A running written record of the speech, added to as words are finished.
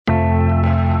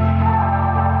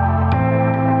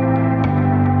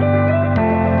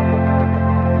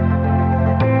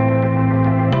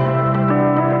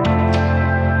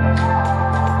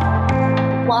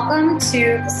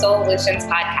Solutions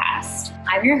podcast.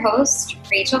 I'm your host,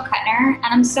 Rachel Kuttner, and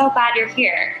I'm so glad you're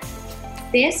here.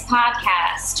 This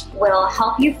podcast will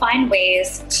help you find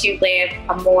ways to live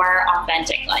a more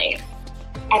authentic life.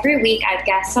 Every week, I have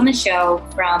guests on the show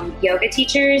from yoga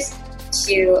teachers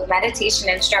to meditation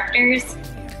instructors,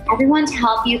 everyone to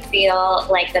help you feel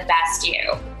like the best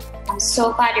you. I'm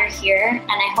so glad you're here,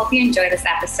 and I hope you enjoy this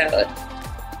episode.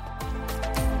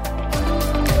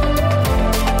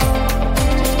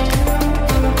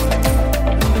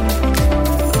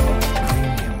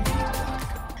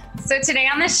 So today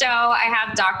on the show, I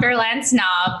have Dr. Lance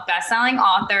Naub, best-selling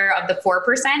author of The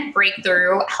 4%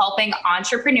 Breakthrough, helping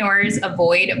entrepreneurs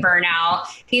avoid burnout.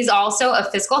 He's also a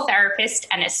physical therapist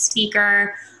and a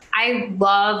speaker. I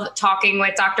love talking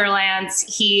with Dr. Lance.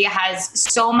 He has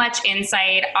so much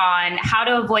insight on how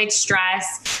to avoid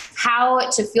stress, how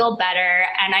to feel better,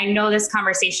 and I know this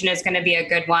conversation is going to be a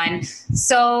good one.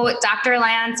 So Dr.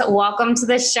 Lance, welcome to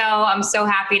the show. I'm so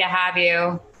happy to have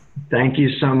you. Thank you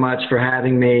so much for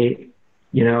having me.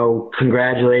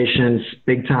 Congratulations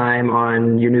big time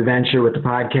on your new venture with the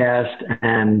podcast.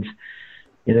 And,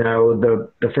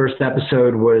 the first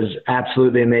episode was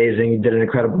absolutely amazing. You did an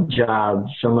incredible job.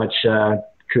 So much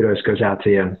kudos goes out to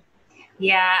you.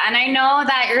 Yeah. And I know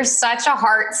that you're such a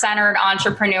heart-centered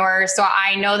entrepreneur. So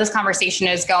I know this conversation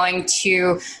is going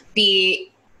to be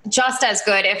just as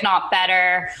good, if not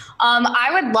better. I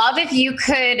would love if you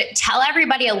could tell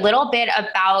everybody a little bit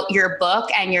about your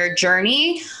book and your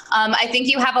journey. I think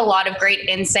you have a lot of great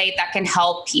insight that can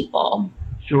help people.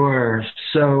 Sure.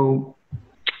 So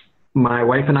my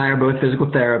wife and I are both physical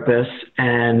therapists,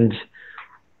 and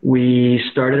we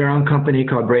started our own company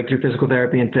called Breakthrough Physical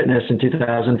Therapy and Fitness in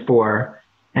 2004.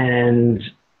 And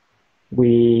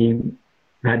we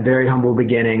had very humble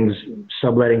beginnings,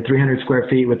 subletting 300 square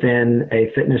feet within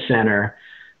a fitness center.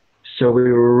 So we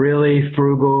were really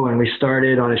frugal, and we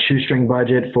started on a shoestring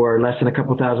budget for less than a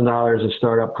couple $1,000s of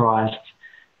startup costs.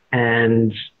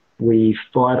 And we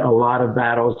fought a lot of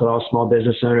battles that all small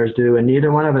business owners do, and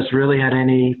neither one of us really had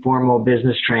any formal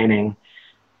business training.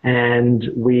 And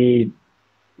we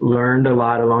learned a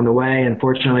lot along the way. And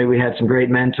fortunately, we had some great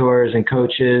mentors and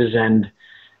coaches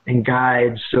and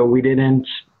guides, so we didn't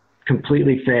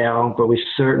completely fail, but we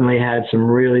certainly had some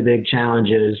really big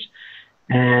challenges.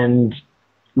 And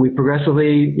we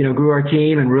progressively, grew our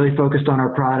team and really focused on our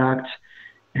product.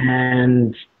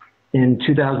 And in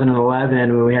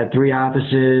 2011, when we had 3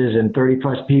 offices and 30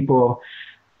 plus people,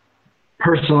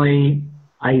 personally,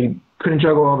 I couldn't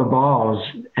juggle all the balls,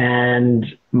 and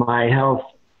my health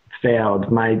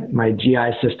failed. My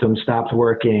GI system stopped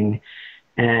working.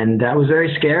 And that was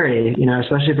very scary,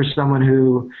 especially for someone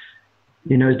who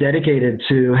is dedicated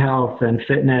to health and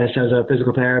fitness as a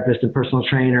physical therapist and personal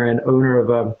trainer and owner of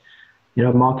a,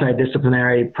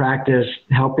 multidisciplinary practice,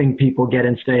 helping people get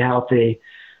and stay healthy.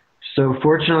 So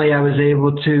fortunately, I was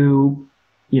able to,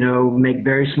 make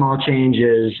very small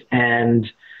changes and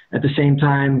at the same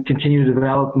time continue to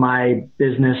develop my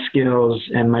business skills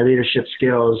and my leadership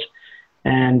skills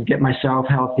and get myself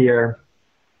healthier.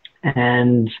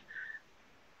 And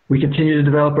we continue to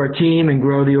develop our team and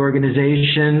grow the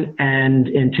organization. And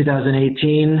in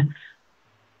 2018,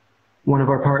 one of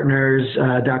our partners,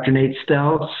 Dr. Nate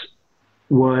Stelz,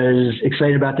 was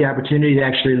excited about the opportunity to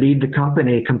actually lead the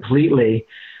company completely.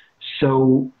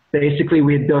 So basically,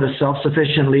 we had built a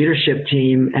self-sufficient leadership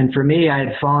team. And for me, I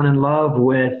had fallen in love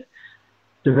with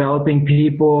developing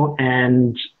people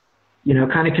and,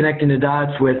 kind of connecting the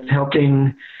dots with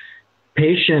helping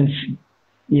patients,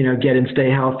 get and stay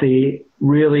healthy.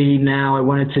 Really now I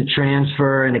wanted to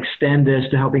transfer and extend this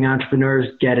to helping entrepreneurs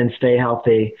get and stay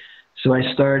healthy. So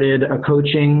I started a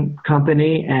coaching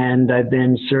company, and I've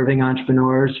been serving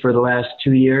entrepreneurs for the last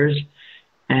 2 years.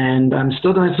 And I'm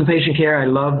still doing some patient care. I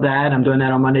love that. I'm doing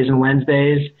that on Mondays and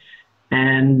Wednesdays.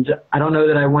 And I don't know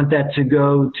that I want that to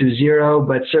go to zero,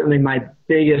 but certainly my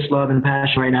biggest love and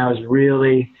passion right now is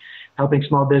really helping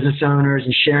small business owners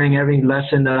and sharing every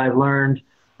lesson that I've learned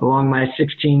along my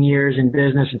 16 years in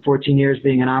business and 14 years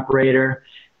being an operator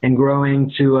and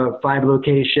growing to a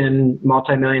 5-location,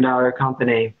 multi-million-dollar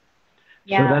company.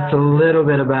 Yeah. So that's a little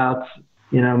bit about,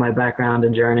 my background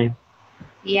and journey.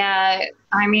 Yeah.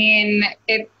 I mean,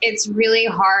 it's really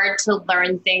hard to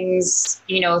learn things,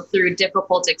 through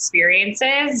difficult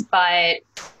experiences, but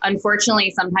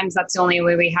unfortunately, sometimes that's the only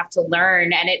way we have to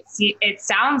learn. And it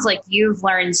sounds like you've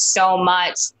learned so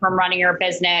much from running your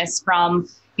business, from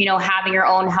having your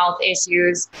own health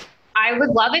issues. I would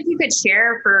love if you could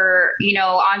share for,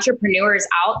 entrepreneurs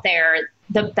out there,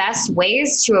 the best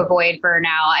ways to avoid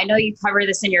burnout. I know you cover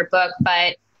this in your book,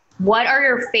 but what are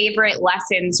your favorite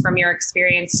lessons from your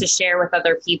experience to share with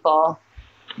other people?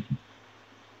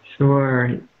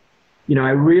 Sure. I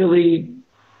really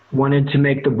wanted to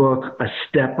make the book a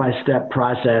step-by-step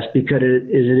process because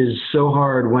it is so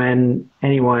hard when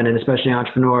anyone, and especially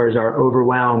entrepreneurs, are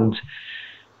overwhelmed.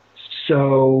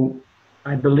 So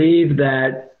I believe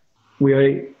that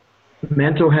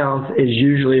mental health is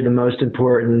usually the most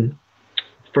important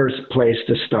first place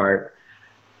to start.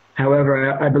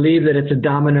 However, I believe that it's a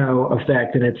domino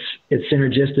effect and it's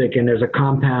synergistic, and there's a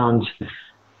compound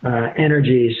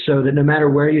energy, so that no matter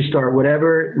where you start,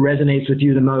 whatever resonates with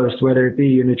you the most, whether it be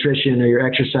your nutrition or your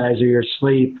exercise or your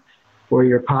sleep or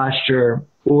your posture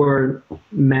or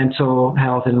mental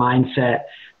health and mindset,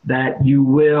 that you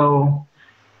will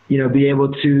be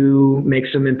able to make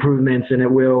some improvements, and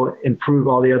it will improve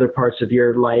all the other parts of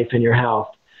your life and your health.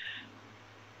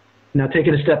 Now,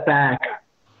 taking a step back,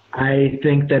 I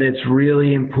think that it's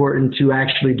really important to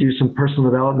actually do some personal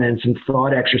development, some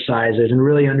thought exercises, and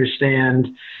really understand.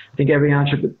 I think every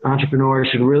entrepreneur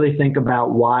should really think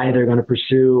about why they're going to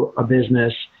pursue a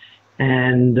business,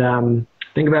 and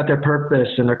think about their purpose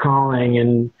and their calling,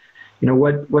 and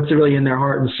what's really in their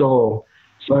heart and soul.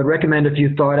 So I'd recommend a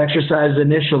few thought exercises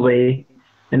initially,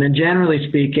 and then generally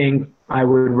speaking, I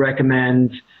would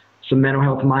recommend some mental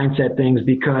health mindset things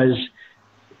because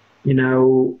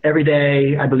every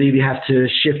day, I believe you have to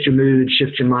shift your mood,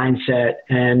 shift your mindset.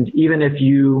 And even if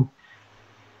you,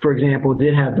 for example,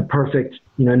 did have the perfect,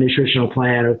 nutritional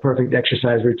plan or the perfect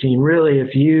exercise routine, really,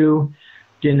 if you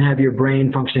didn't have your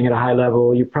brain functioning at a high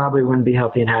level, you probably wouldn't be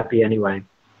healthy and happy anyway.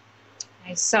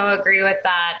 I so agree with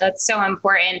that. That's so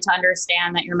important to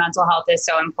understand that your mental health is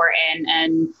so important,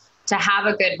 and to have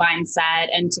a good mindset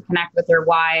and to connect with your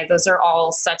why. Those are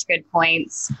all such good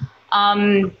points.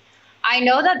 I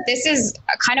know that this is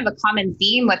a kind of a common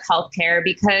theme with healthcare,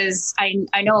 because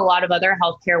I know a lot of other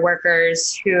healthcare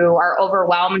workers who are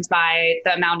overwhelmed by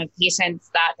the amount of patients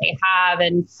that they have.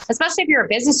 And especially if you're a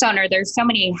business owner, there's so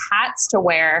many hats to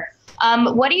wear.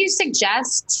 What do you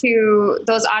suggest to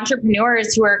those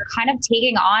entrepreneurs who are kind of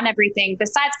taking on everything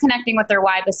besides connecting with their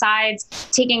why, besides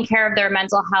taking care of their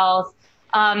mental health?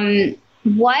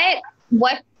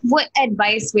 What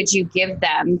advice would you give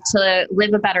them to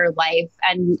live a better life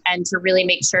and to really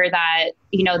make sure that,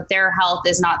 their health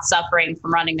is not suffering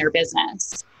from running their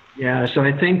business? Yeah, so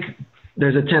I think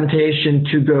there's a temptation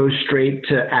to go straight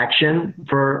to action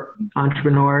for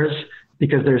entrepreneurs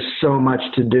because there's so much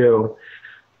to do.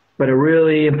 But a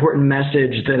really important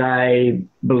message that I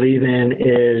believe in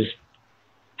is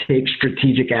take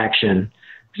strategic action.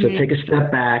 So take a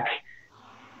step back,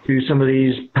 do some of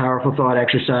these powerful thought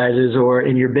exercises, or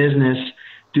in your business,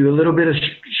 do a little bit of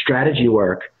strategy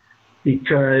work,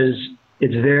 because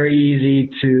it's very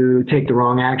easy to take the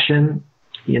wrong action,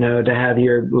 to have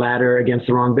your ladder against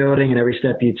the wrong building, and every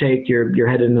step you take, you're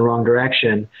headed in the wrong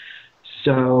direction.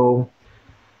 So,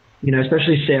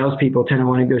 especially salespeople tend to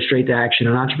want to go straight to action,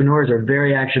 and entrepreneurs are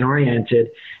very action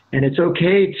oriented. And it's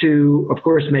okay to, of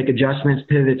course, make adjustments,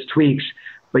 pivots, tweaks,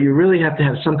 but you really have to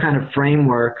have some kind of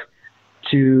framework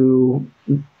to,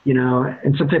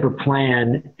 and some type of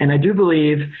plan. And I do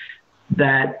believe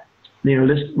that,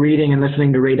 reading and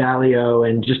listening to Ray Dalio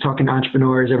and just talking to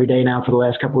entrepreneurs every day now for the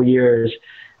last couple of years,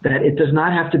 that it does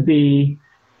not have to be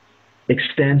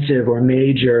extensive or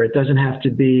major. It doesn't have to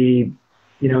be,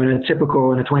 in a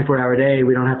 24-hour day,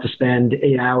 we don't have to spend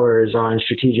 8 hours on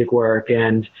strategic work.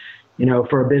 And,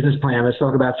 for a business plan, let's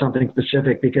talk about something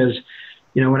specific, because,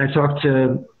 when I talk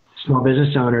to small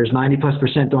business owners,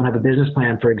 90+% don't have a business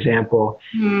plan, for example.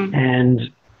 And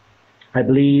I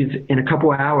believe in a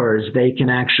couple hours, they can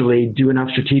actually do enough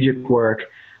strategic work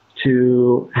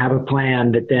to have a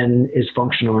plan that then is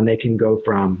functional and they can go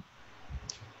from.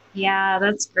 Yeah,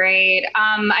 that's great.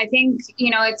 I think,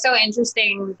 it's so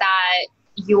interesting that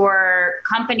your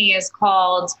company is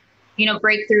called,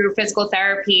 Breakthrough Physical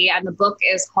Therapy, and the book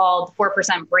is called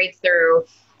 4% Breakthrough.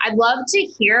 I'd love to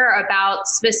hear about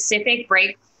specific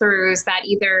breakthroughs that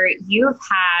either you've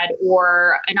had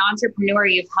or an entrepreneur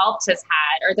you've helped has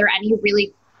had. Are there any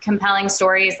really compelling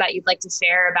stories that you'd like to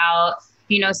share about,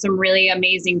 some really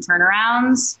amazing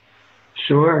turnarounds?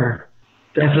 Sure,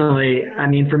 definitely. I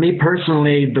mean, for me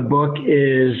personally, the book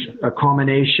is a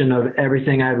culmination of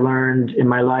everything I've learned in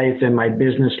my life and my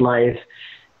business life.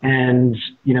 And,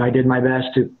 I did my best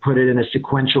to put it in a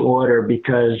sequential order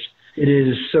because it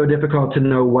is so difficult to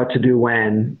know what to do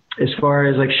when. As far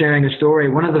as like sharing a story,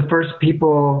 one of the first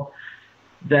people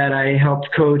that I helped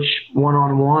coach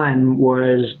one-on-one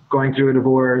was going through a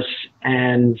divorce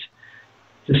and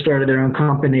just started their own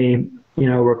company,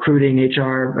 recruiting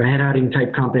HR, a headhunting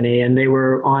type company, and they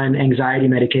were on anxiety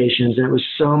medications. And it was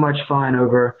so much fun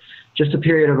over just a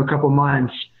period of a couple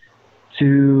months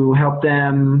to help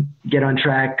them get on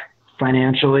track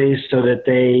financially so that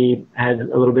they had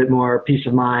a little bit more peace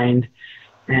of mind,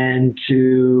 and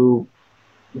to,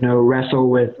 wrestle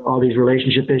with all these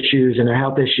relationship issues and their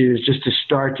health issues, just to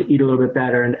start to eat a little bit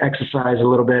better and exercise a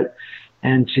little bit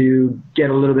and to get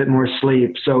a little bit more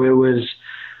sleep. So it was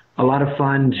a lot of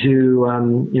fun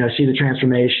to, see the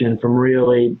transformation from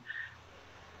really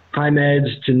high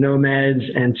meds to no meds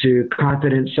and to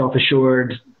confident,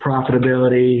 self-assured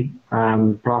profitability,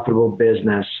 profitable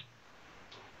business.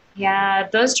 Yeah,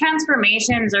 those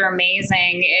transformations are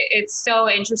amazing. It's so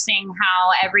interesting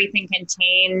how everything can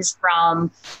change from,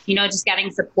 just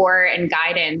getting support and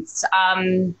guidance.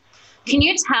 Can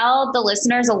you tell the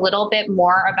listeners a little bit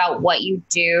more about what you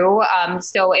do?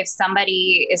 So if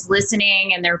somebody is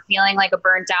listening and they're feeling like a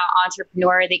burnt out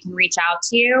entrepreneur, they can reach out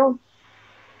to you?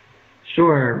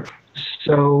 Sure.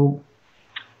 So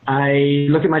I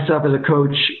look at myself as a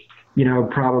coach,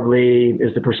 probably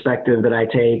is the perspective that I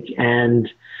take. And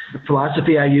the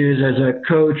philosophy I use as a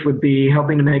coach would be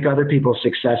helping to make other people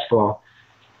successful.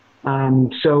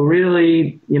 So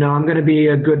really, I'm going to be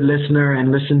a good listener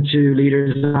and listen to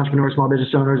leaders, entrepreneurs, small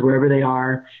business owners, wherever they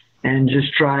are, and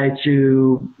just try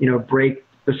to, break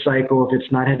the cycle if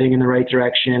it's not heading in the right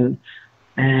direction,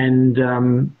 and,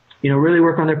 really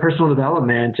work on their personal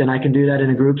development. And I can do that in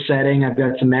a group setting. I've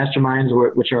got some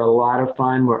masterminds which are a lot of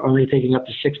fun. We're only taking up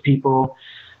to 6 people.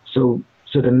 So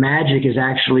the magic is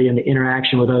actually in the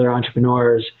interaction with other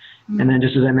entrepreneurs. Mm-hmm. And then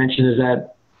just as I mentioned, is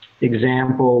that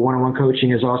example, one-on-one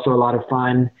coaching is also a lot of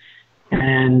fun.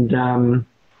 And,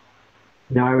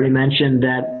 I already mentioned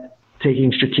that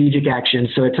taking strategic action.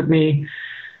 So it took me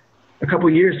a couple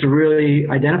of years to really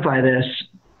identify this,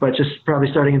 but just probably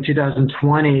starting in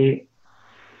 2020,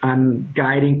 I'm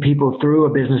guiding people through a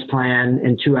business plan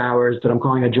in 2 hours that I'm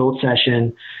calling a Jolt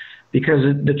session, because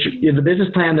the business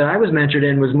plan that I was mentored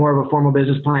in was more of a formal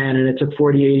business plan, and it took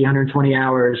 40, 80, 120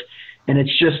 hours. And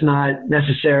it's just not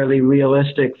necessarily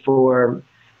realistic for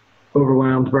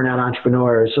overwhelmed, burnout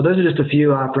entrepreneurs. So those are just a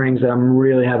few offerings that I'm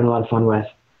really having a lot of fun with.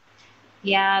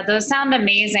 Yeah, those sound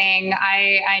amazing.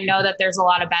 I know that there's a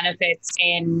lot of benefits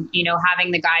in,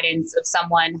 having the guidance of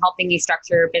someone helping you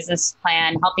structure your business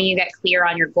plan, helping you get clear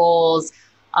on your goals,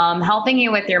 helping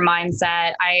you with your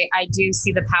mindset. I do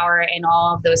see the power in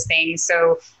all of those things.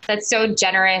 So that's so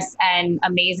generous and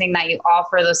amazing that you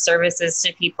offer those services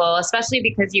to people, especially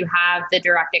because you have the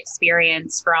direct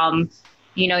experience from,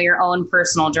 your own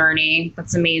personal journey.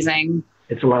 That's amazing.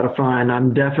 It's a lot of fun.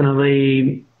 I'm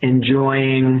definitely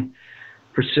enjoying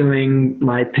pursuing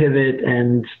my pivot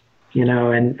and,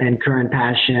 and current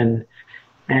passion.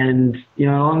 And,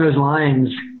 along those lines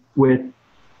with,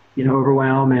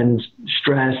 overwhelm and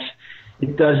stress,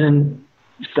 it doesn't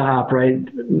stop, right?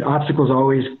 Obstacles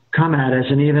always come at us.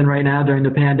 And even right now during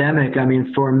the pandemic,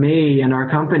 for me and our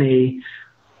company,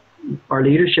 our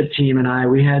leadership team and I,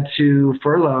 we had to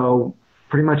furlough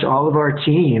pretty much all of our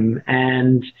team.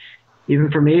 And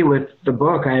even for me with the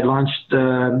book, I had launched,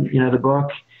 the book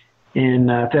in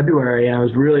February, and I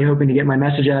was really hoping to get my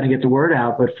message out and get the word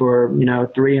out. But for,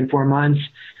 3 and 4 months,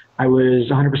 I was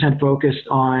 100% focused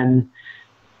on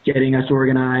getting us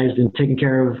organized and taking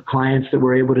care of clients that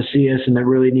were able to see us and that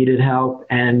really needed help.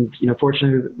 And,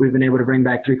 fortunately, we've been able to bring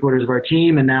back 3/4 of our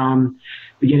team. And now I'm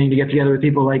beginning to get together with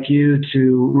people like you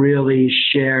to really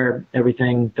share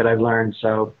everything that I've learned.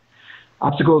 So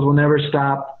obstacles will never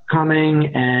stop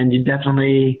coming, and you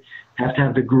definitely have to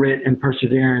have the grit and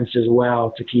perseverance as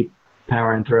well to keep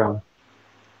powering through.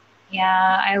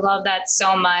 Yeah, I love that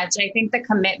so much. I think the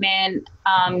commitment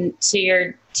to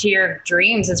your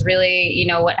dreams is really,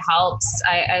 what helps.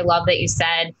 I love that you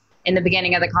said in the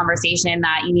beginning of the conversation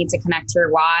that you need to connect to your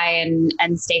why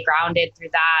and stay grounded through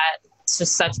that. It's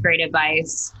just such great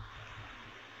advice.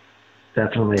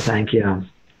 Definitely. Thank you.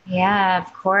 Yeah,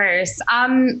 of course.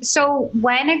 So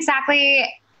when exactly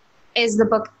is the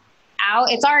book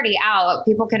out? It's already out.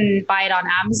 People can buy it on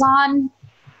Amazon.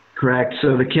 Correct.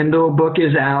 So the Kindle book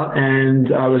is out,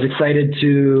 and I was excited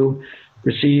to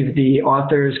receive the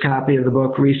author's copy of the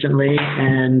book recently,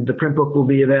 and the print book will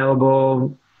be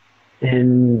available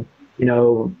in,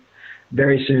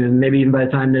 very soon, maybe even by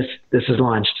the time this is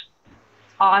launched.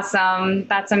 Awesome.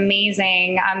 That's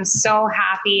amazing. I'm so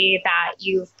happy that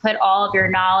you've put all of your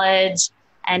knowledge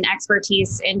and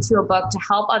expertise into a book to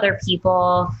help other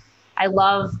people. I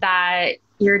love that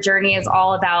your journey is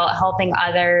all about helping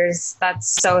others.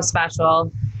 That's so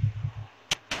special.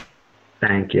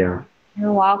 Thank you.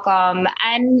 You're welcome.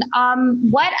 And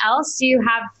what else do you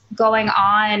have going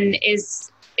on?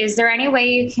 Is there any way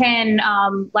you can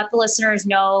let the listeners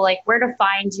know, like, where to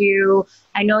find you?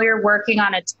 I know you're working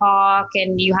on a talk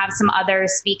and you have some other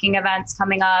speaking events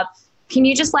coming up. can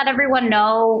you just let everyone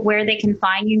know where they can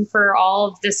find you for all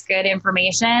of this good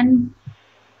information?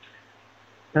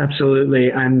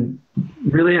 Absolutely. I'm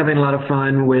really having a lot of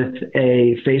fun with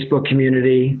a Facebook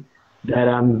community that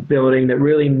I'm building that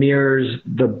really mirrors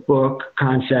the book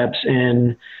concepts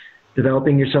in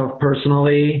developing yourself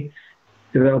personally,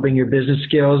 developing your business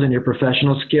skills and your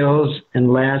professional skills,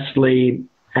 and lastly,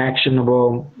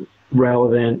 actionable,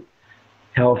 relevant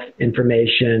health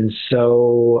information.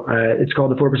 So it's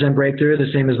called the 4% Breakthrough,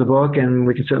 the same as the book, and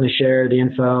we can certainly share the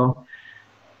info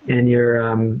in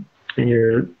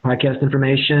your podcast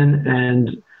information.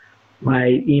 And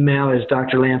my email is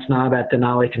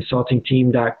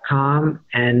drlanceknob@denaliconsultingteam.com,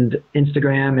 and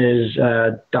Instagram is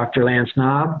Dr. Lance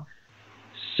Knob.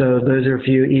 So those are a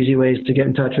few easy ways to get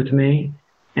in touch with me.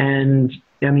 And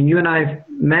I mean, you and I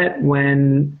met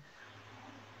when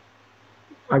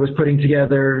I was putting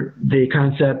together the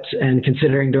concept and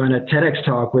considering doing a TEDx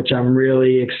talk, which I'm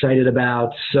really excited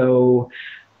about. So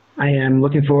I am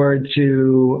looking forward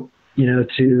to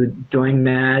doing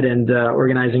that and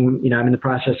organizing. I'm in the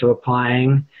process of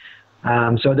applying. So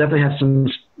I'll definitely have some,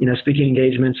 speaking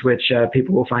engagements, which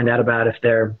people will find out about if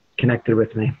they're connected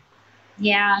with me.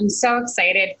 Yeah, I'm so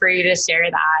excited for you to share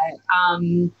that.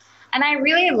 And I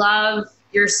really love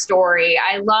your story.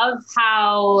 I love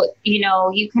how,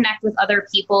 you connect with other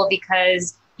people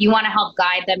because you want to help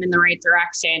guide them in the right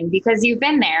direction, because you've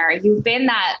been there. You've been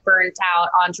that burnt out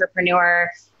entrepreneur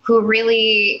who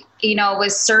really,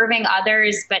 was serving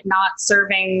others, but not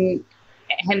serving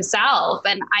himself.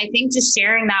 And I think just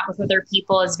sharing that with other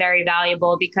people is very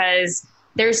valuable, because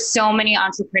there's so many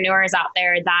entrepreneurs out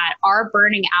there that are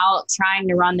burning out trying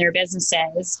to run their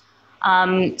businesses.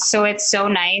 So it's so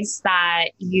nice that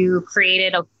you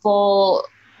created a full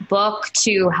book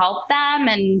to help them,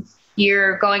 and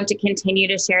you're going to continue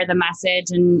to share the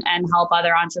message and help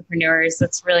other entrepreneurs.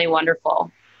 That's really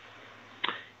wonderful.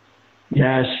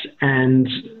 Yes. And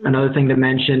another thing to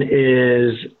mention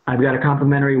is I've got a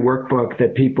complimentary workbook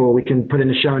that we can put in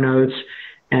the show notes.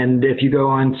 And if you go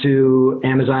onto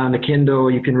Amazon on the Kindle,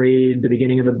 you can read the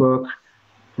beginning of the book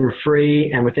for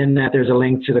free. And within that, there's a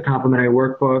link to the complimentary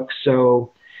workbook.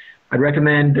 So I'd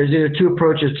recommend, there's either two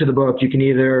approaches to the book. You can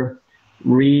either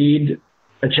read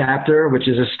a chapter, which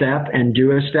is a step, and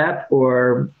do a step,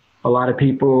 or a lot of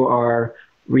people are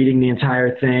reading the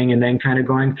entire thing and then kind of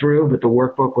going through, but the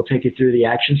workbook will take you through the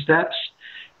action steps.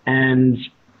 And,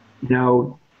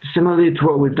 similarly to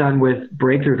what we've done with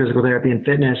Breakthrough Physical Therapy and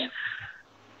Fitness,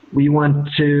 we want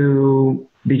to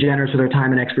be generous with our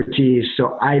time and expertise.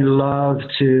 So I love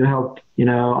to help,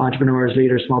 entrepreneurs,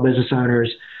 leaders, small business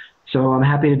owners. So I'm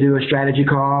happy to do a strategy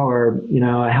call or,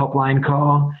 a helpline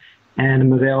call. And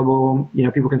I'm available,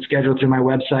 people can schedule through my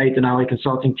website,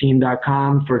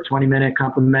 denaliconsultingteam.com, for 20-minute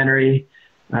complimentary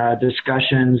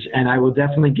discussions. And I will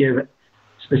definitely give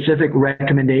specific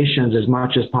recommendations as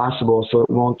much as possible, so it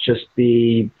won't just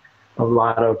be a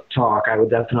lot of talk. I will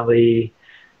definitely,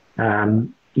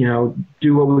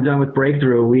 do what we've done with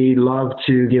Breakthrough. We love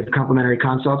to give complimentary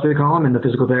consults, we call them, in the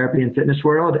physical therapy and fitness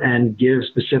world, and give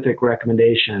specific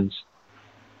recommendations.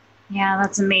 Yeah,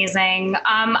 that's amazing.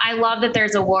 I love that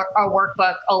there's a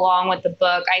workbook along with the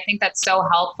book. I think that's so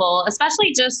helpful,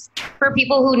 especially just for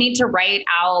people who need to write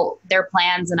out their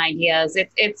plans and ideas.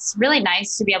 It's really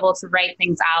nice to be able to write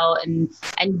things out and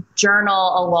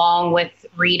journal along with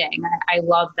reading. I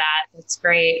love that. That's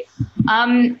great.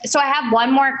 So I have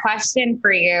one more question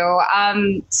for you.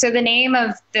 So the name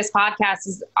of this podcast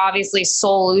is obviously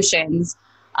Solutions.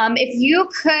 If you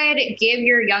could give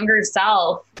your younger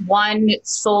self one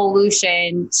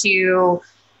solution to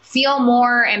feel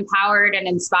more empowered and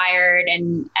inspired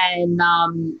and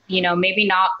maybe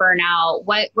not burn out,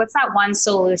 what's that one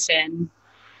solution?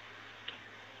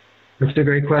 That's a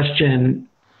great question.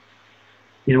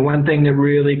 One thing that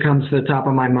really comes to the top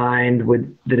of my mind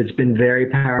that it's been very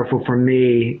powerful for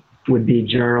me would be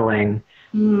journaling.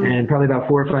 And probably about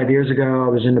 4 or 5 years ago, I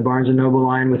was in the Barnes & Noble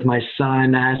line with my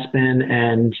son, Aspen,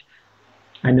 and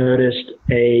I noticed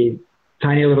a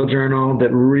tiny little journal that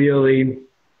really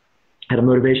had a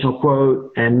motivational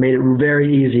quote and made it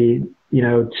very easy,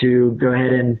 to go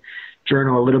ahead and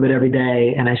journal a little bit every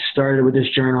day. And I started with this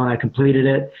journal and I completed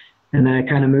it. And then I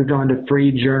kind of moved on to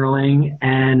free journaling,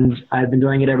 and I've been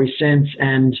doing it ever since.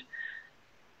 And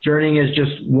journaling is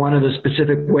just one of the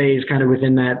specific ways kind of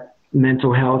within that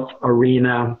mental health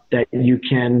arena that you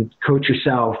can coach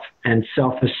yourself and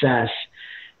self-assess.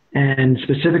 And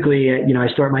specifically, I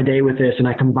start my day with this and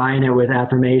I combine it with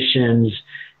affirmations.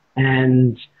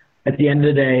 And at the end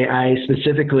of the day, I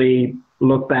specifically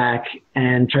look back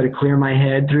and try to clear my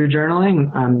head through journaling,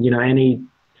 any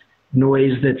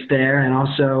noise that's there. And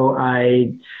also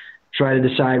I try to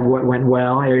decide what went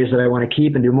well, areas that I want to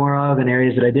keep and do more of, and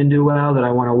areas that I didn't do well that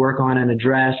I want to work on and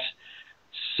address.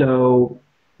 So,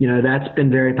 that's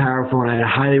been very powerful, and I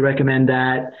highly recommend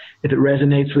that. If it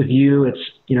resonates with you, it's,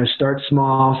 start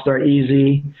small, start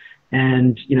easy,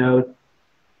 and,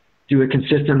 do it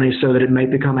consistently so that it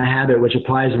might become a habit, which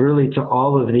applies really to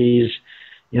all of these,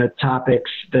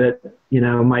 topics that,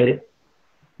 might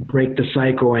break the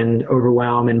cycle and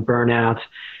overwhelm and burnout.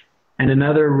 And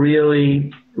another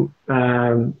really,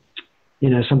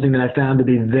 something that I found to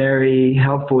be very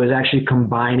helpful is actually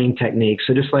combining techniques.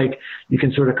 So just like you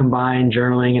can sort of combine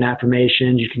journaling and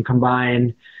affirmations, you can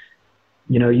combine,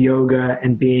 yoga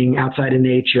and being outside in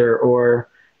nature, or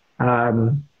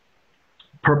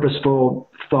purposeful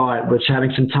thought, which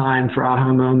having some time for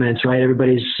aha moments, right?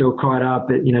 Everybody's so caught up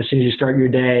that, as soon as you start your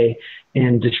day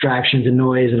in distractions and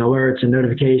noise and alerts and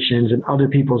notifications and other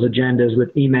people's agendas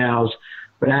with emails,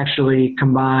 but actually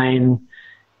combine,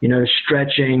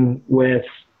 stretching with,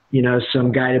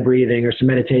 some guided breathing or some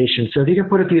meditation. So if you can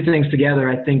put a few things together,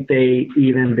 I think they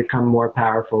even become more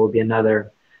powerful. Would be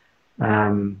another,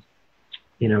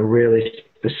 really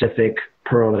specific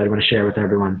pearl that I want to share with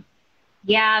everyone.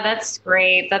 Yeah, that's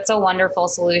great. That's a wonderful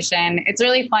solution. It's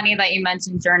really funny that you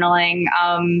mentioned journaling.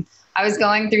 I was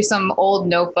going through some old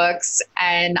notebooks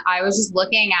and I was just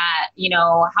looking at,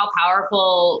 how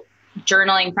powerful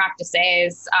journaling practice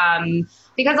is.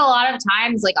 Because a lot of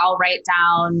times, like, I'll write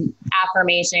down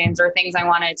affirmations or things I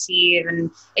want to achieve. And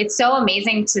it's so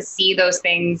amazing to see those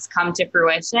things come to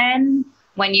fruition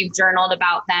when you've journaled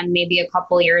about them maybe a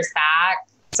couple years back.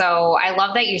 So I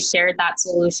love that you shared that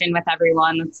solution with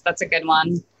everyone. That's a good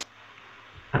one.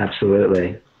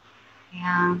 Absolutely.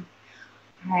 Yeah.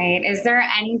 All right. Is there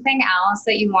anything else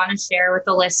that you want to share with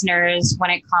the listeners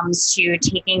when it comes to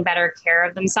taking better care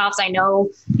of themselves? I know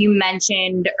you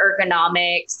mentioned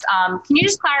ergonomics. Can you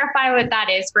just clarify what that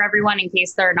is for everyone in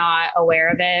case they're not aware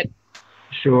of it?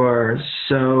 Sure.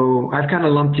 So I've kind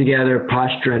of lumped together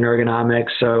posture and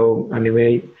ergonomics. So,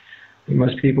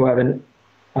 most people have an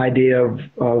idea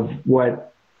of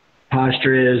what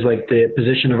posture is, like the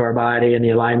position of our body and the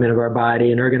alignment of our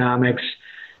body, and ergonomics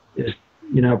is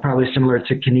probably similar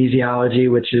to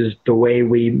kinesiology, which is the way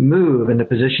we move and the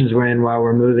positions we're in while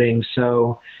we're moving.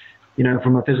 So,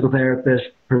 from a physical therapist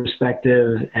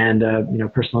perspective and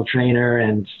personal trainer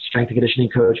and strength and conditioning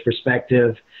coach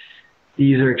perspective,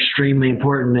 these are extremely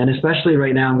important. And especially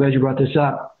right now, I'm glad you brought this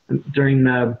up, during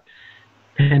the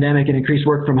pandemic and increased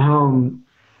work from home.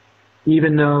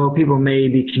 Even though people may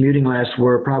be commuting less,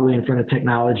 we're probably in front of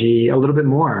technology a little bit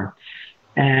more.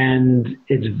 And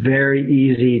it's very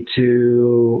easy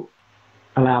to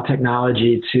allow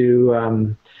technology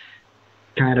to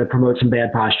kind of promote some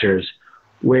bad postures,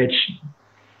 which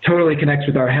totally connects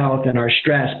with our health and our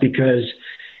stress, because,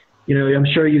 I'm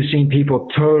sure you've seen people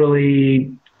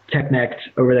totally tech-necked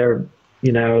over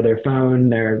their phone,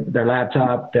 their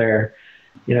laptop, their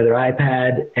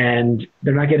iPad, and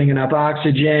they're not getting enough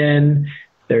oxygen.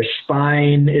 Their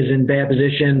spine is in bad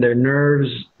position. Their nerves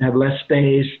have less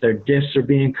space. Their discs are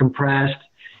being compressed.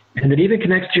 And it even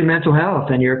connects to your mental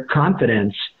health and your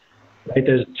confidence. Right?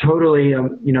 There's totally a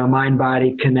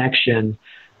mind-body connection.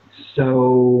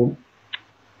 So,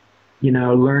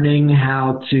 learning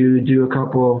how to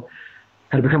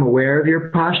become aware of your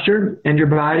posture and your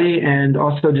body, and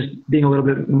also just being a little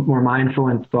bit more mindful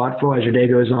and thoughtful as your day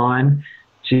goes on,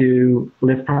 to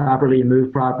live properly,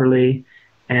 move properly,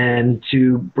 and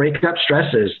to break up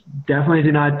stresses. Definitely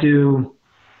do not do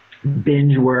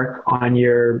binge work on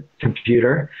your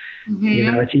computer.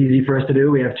 Mm-hmm. It's easy for us to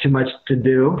do. We have too much to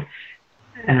do.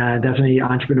 Definitely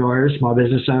entrepreneurs, small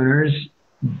business owners,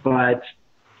 but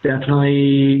definitely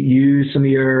use some of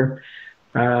your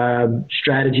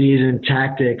strategies and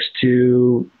tactics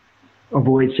to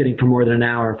avoid sitting for more than an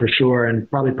hour, for sure. And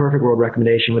probably perfect world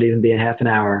recommendation would even be a half an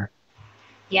hour.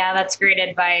 Yeah, that's great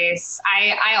advice.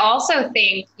 I also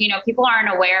think, people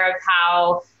aren't aware of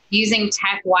how using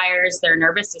tech wires their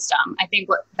nervous system. I think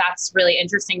that's really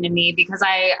interesting to me, because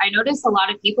I notice a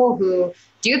lot of people who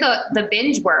do the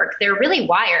binge work, they're really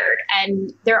wired,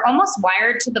 and they're almost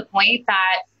wired to the point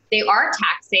that they are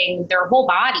taxing their whole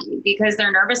body because their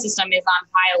nervous system is on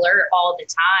high alert all the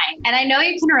time. And I know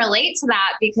you can relate to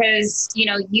that because,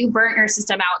 you burnt your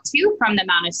system out too from the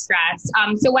amount of stress.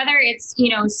 So whether it's,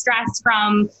 stress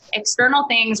from external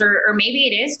things or maybe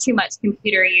it is too much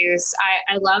computer use,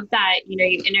 I love that, you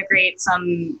integrate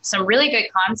some really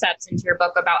good concepts into your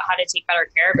book about how to take better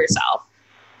care of yourself.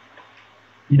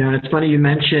 It's funny you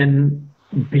mention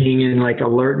being in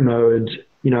alert modes.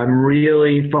 I'm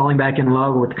really falling back in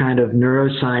love with kind of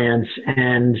neuroscience,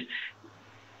 and,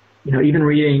 even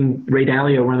reading Ray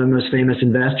Dalio, one of the most famous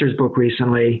investors, book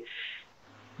recently.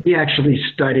 he actually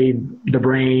studied the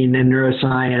brain and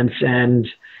neuroscience. And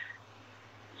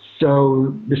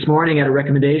so this morning at a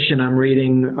recommendation, I'm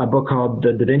reading a book called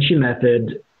The Da Vinci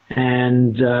Method.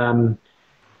 And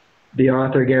the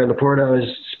author, Gary Laporto, is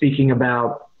speaking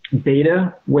about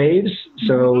beta waves.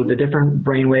 So the different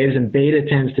brain waves, and beta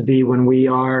tends to be when we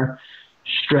are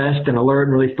stressed and alert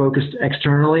and really focused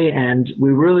externally. And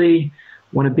we really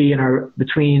want to be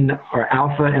between our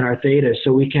alpha and our theta,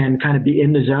 so we can kind of be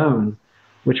in the zone,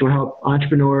 which will help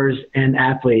entrepreneurs and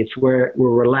athletes, where we're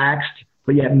relaxed,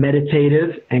 but yet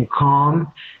meditative and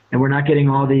calm. And we're not getting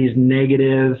all these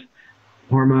negative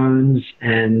hormones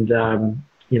and,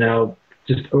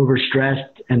 just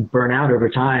overstressed and burn out over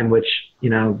time, which,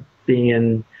 being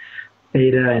in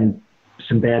beta and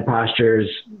some bad postures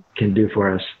can do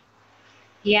for us.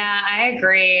 Yeah, I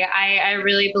agree. I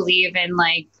really believe in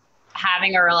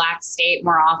having a relaxed state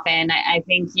more often. I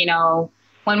think,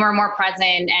 when we're more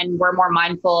present and we're more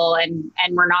mindful and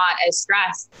we're not as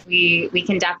stressed, we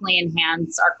can definitely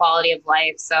enhance our quality of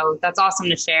life. So that's awesome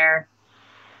to share.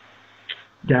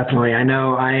 Definitely. I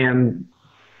know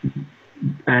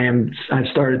I've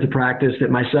started to practice it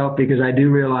myself, because I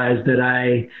do realize that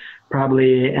I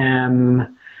probably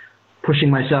am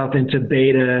pushing myself into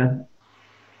beta,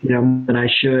 more than I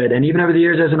should. And even over the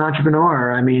years as an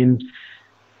entrepreneur,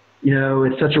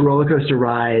 it's such a roller coaster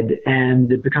ride,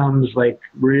 and it becomes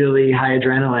really high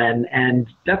adrenaline. And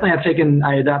definitely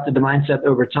I adopted the mindset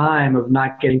over time of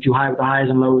not getting too high with the highs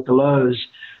and low with the lows,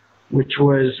 which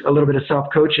was a little bit of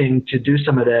self-coaching to do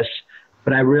some of this.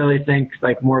 But I really think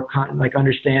more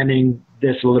understanding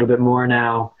this a little bit more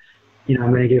now,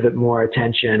 I'm going to give it more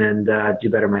attention and do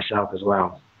better myself as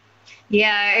well.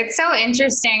 Yeah, it's so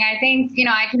interesting. I think,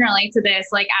 I can relate to this,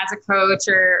 as a coach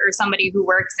or somebody who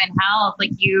works in health,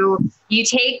 you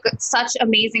take such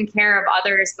amazing care of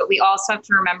others, but we also have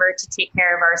to remember to take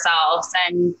care of ourselves.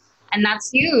 And that's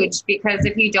huge, because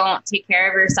if you don't take care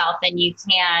of yourself, then you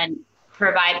can't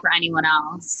provide for anyone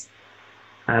else.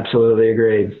 Absolutely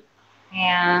agreed.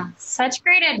 Yeah, such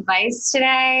great advice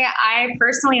today. I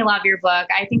personally love your book.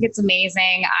 I think it's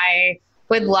amazing. I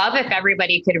would love if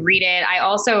everybody could read it. I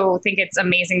also think it's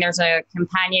amazing. There's a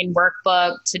companion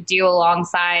workbook to do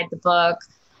alongside the book.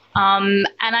 And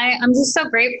I'm just so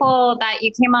grateful that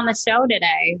you came on the show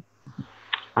today.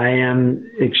 I am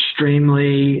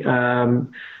extremely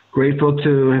grateful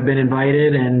to have been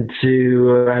invited and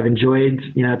to have enjoyed,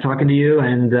 talking to you,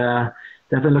 and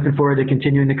definitely looking forward to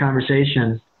continuing the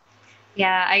conversation.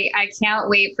 Yeah, I can't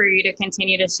wait for you to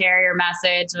continue to share your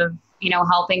message of,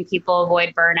 helping people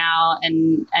avoid burnout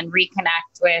and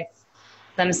reconnect with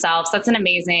themselves. That's an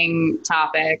amazing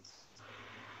topic.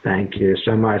 Thank you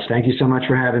so much. Thank you so much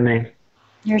for having me.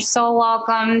 You're so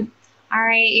welcome. All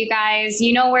right, you guys,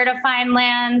 you know where to find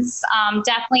Lance.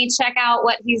 Definitely check out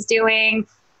what he's doing,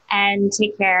 and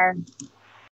take care.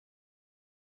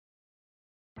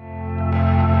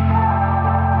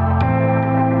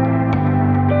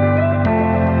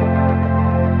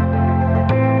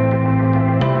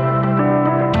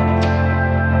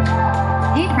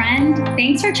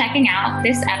 Thanks for checking out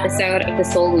this episode of the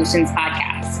Soulutions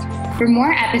Podcast. For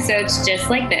more episodes just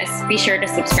like this, be sure to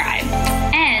subscribe.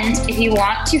 And if you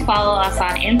want to follow us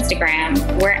on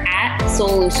Instagram, we're at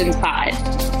SoulutionsPod.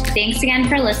 Thanks again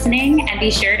for listening, and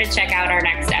be sure to check out our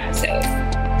next episode.